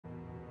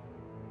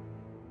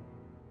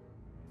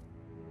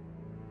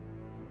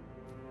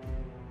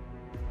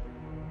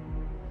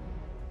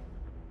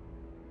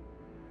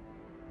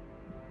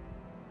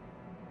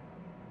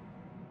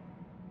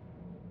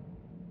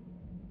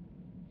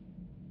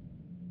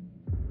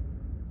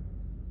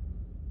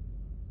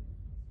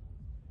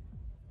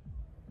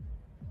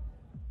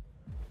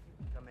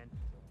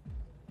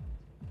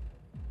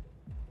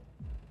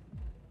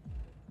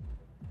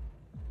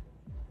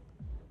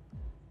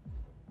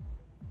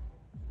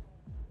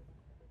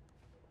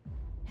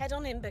Head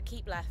on in, but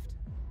keep left.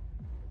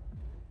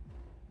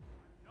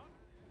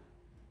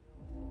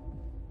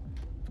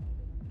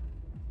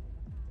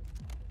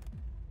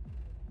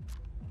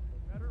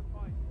 Better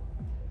fight.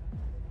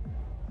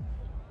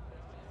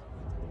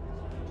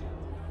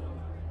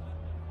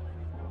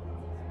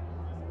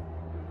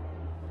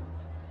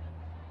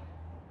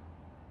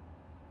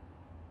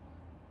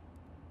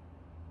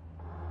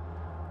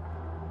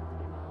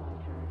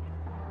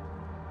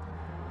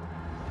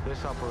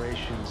 This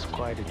operation's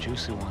quite a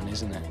juicy one,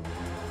 isn't it?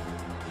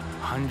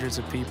 Hundreds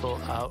of people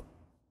out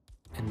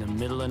in the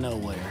middle of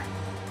nowhere.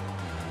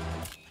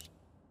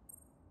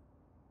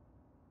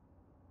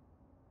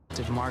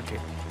 Market,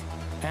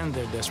 and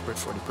they're desperate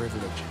for the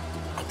privilege.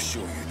 I'm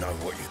sure you know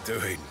what you're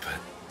doing, but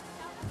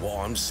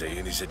what I'm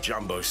seeing is a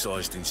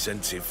jumbo-sized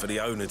incentive for the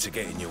owner to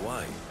get in your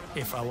way.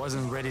 If I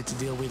wasn't ready to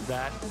deal with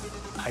that,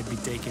 I'd be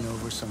taking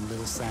over some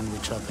little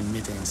sandwich up in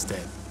Mitte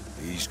instead.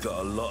 He's got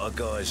a lot of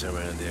guys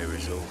around here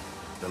is all.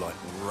 They're like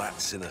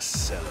rats in a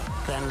cellar.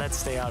 Then let's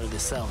stay out of the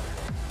cellar.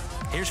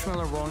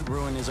 Hirschmiller won't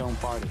ruin his own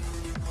party.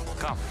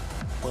 Come,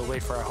 we'll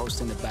wait for our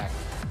host in the back.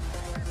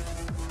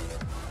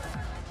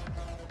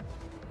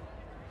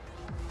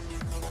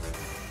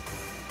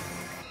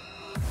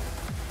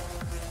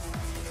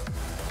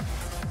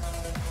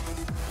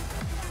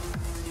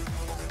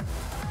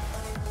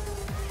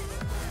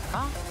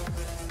 Huh?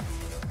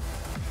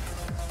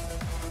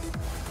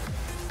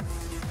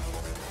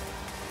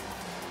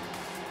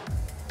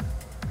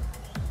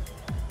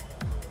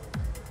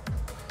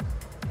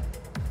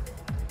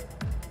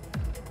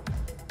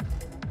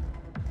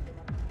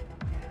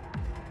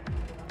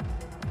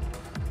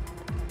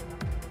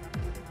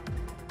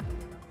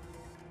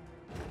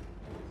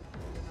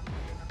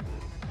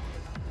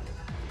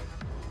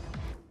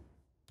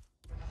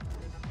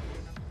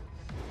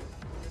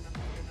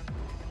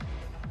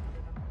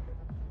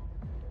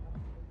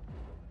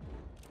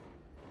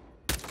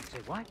 Say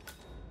what?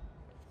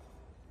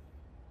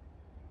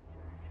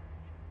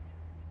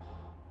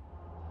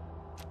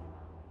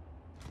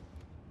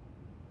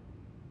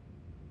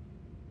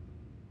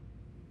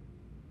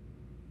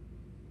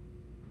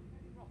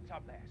 Rocked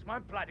up there. It's my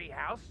bloody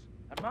house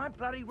and my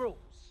bloody rules.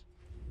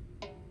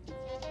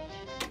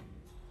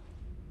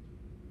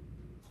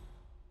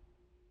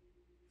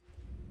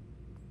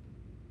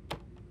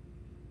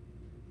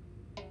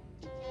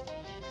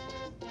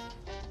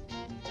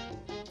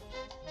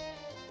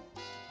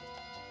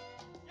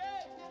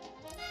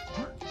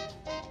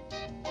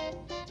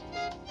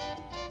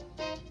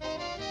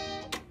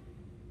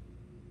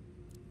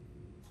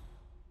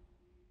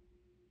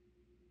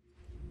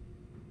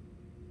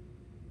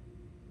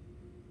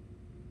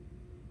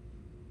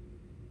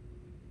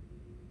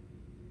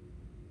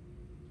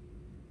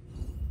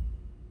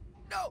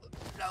 No,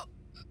 no,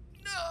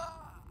 no!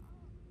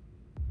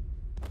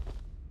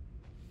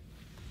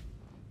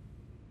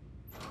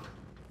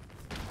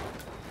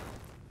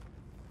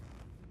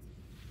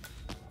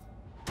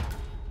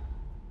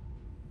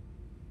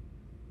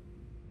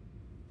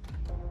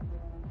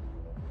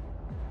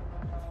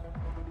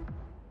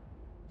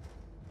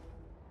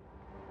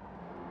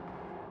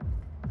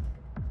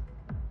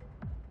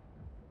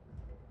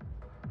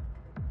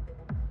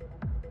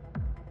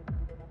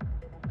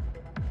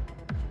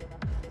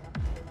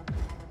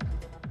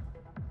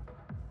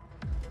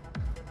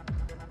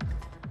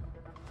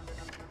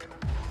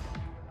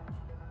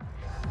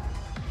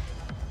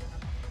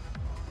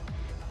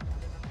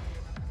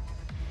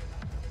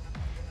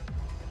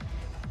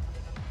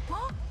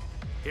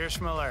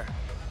 Hirschmiller,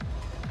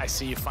 I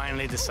see you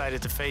finally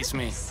decided to face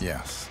me.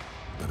 Yes,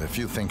 but if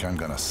you think I'm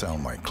gonna sell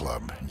my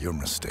club, you're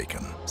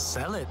mistaken.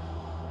 Sell it?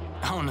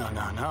 Oh, no,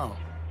 no, no.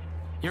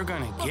 You're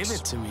gonna give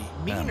it to me.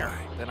 Meaner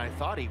than I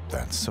thought he was.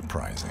 That's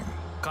surprising.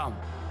 Come,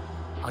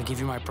 I'll give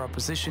you my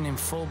proposition in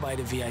full by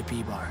the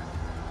VIP bar.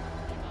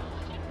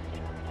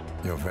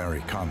 You're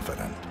very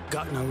confident.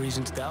 Got no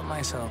reason to doubt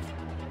myself.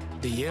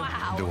 Do you?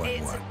 Wow, Do I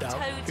it's what? a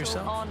Doubt total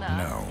yourself? honor.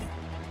 No.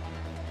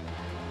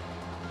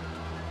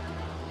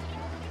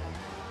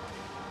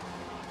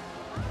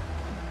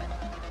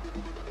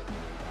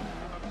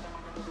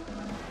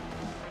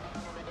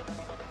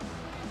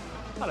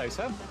 Hello,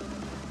 sir.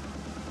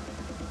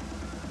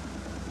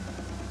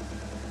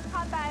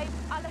 Hi, babe.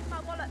 I left my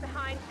wallet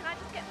behind. Can I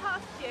just get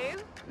past you?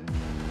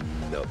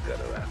 Not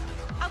gonna happen.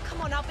 Oh,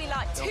 come on. I'll be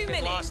like Don't 2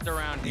 minutes. get lost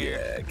around here.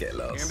 Yeah, get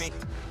lost. Hear me?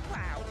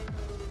 Wow.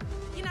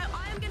 You know,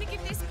 I am going to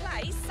give this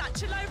place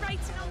such a low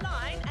rating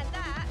online, and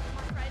that,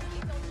 my friend,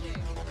 is on you.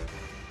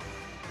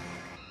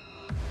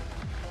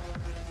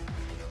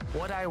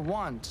 What I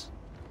want,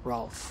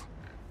 Rolf,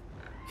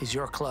 is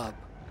your club.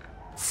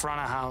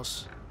 Front of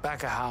house,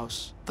 back of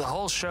house, the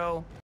whole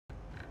show,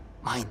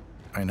 mine.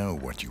 I know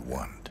what you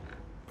want,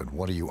 but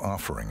what are you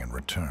offering in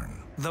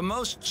return? The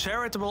most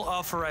charitable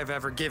offer I've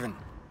ever given.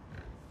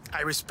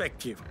 I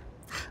respect you.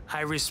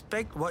 I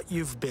respect what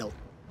you've built.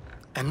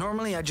 And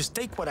normally I just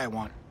take what I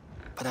want,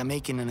 but I'm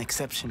making an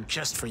exception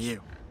just for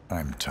you.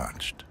 I'm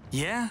touched.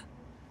 Yeah?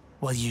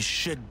 Well, you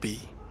should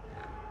be.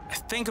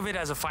 Think of it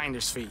as a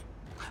finder's fee,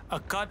 a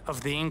cut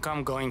of the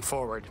income going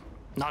forward.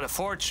 Not a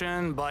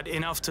fortune, but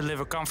enough to live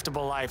a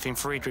comfortable life in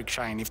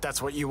Friedrichshain, if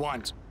that's what you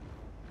want.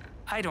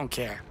 I don't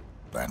care.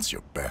 That's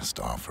your best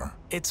offer?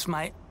 It's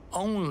my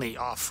only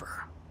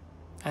offer.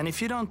 And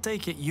if you don't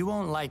take it, you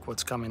won't like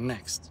what's coming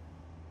next.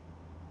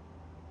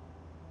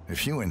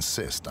 If you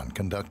insist on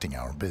conducting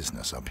our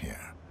business up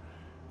here,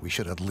 we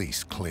should at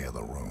least clear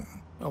the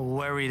room.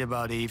 Worried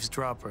about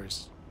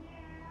eavesdroppers.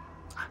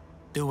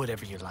 Do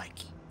whatever you like.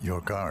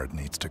 Your guard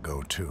needs to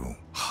go too.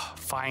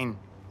 Fine.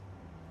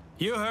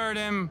 You heard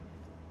him.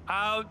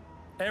 Out.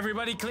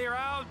 Everybody clear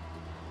out.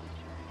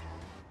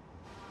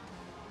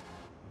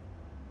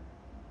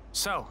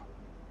 So,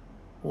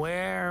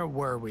 where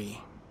were we?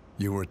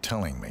 You were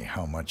telling me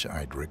how much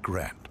I'd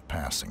regret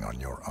passing on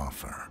your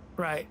offer.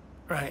 Right.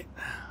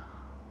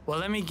 Well,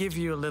 let me give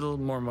you a little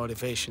more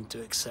motivation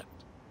to accept.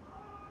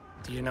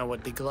 Do you know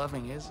what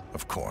degloving is?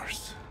 Of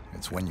course.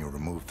 It's when you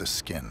remove the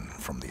skin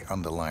from the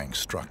underlying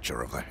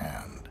structure of the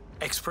hand.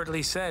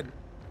 Expertly said.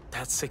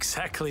 That's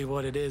exactly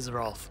what it is,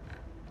 Rolf.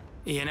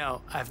 You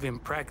know, I've been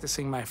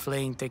practicing my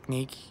flaying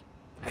technique.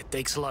 It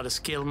takes a lot of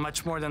skill,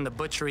 much more than the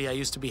butchery I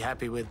used to be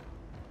happy with.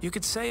 You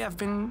could say I've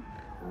been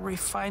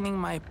refining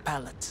my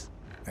palate.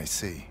 I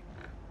see.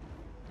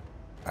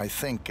 I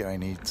think I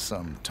need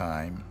some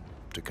time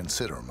to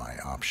consider my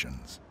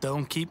options.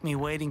 Don't keep me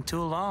waiting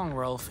too long,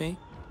 Rolfie.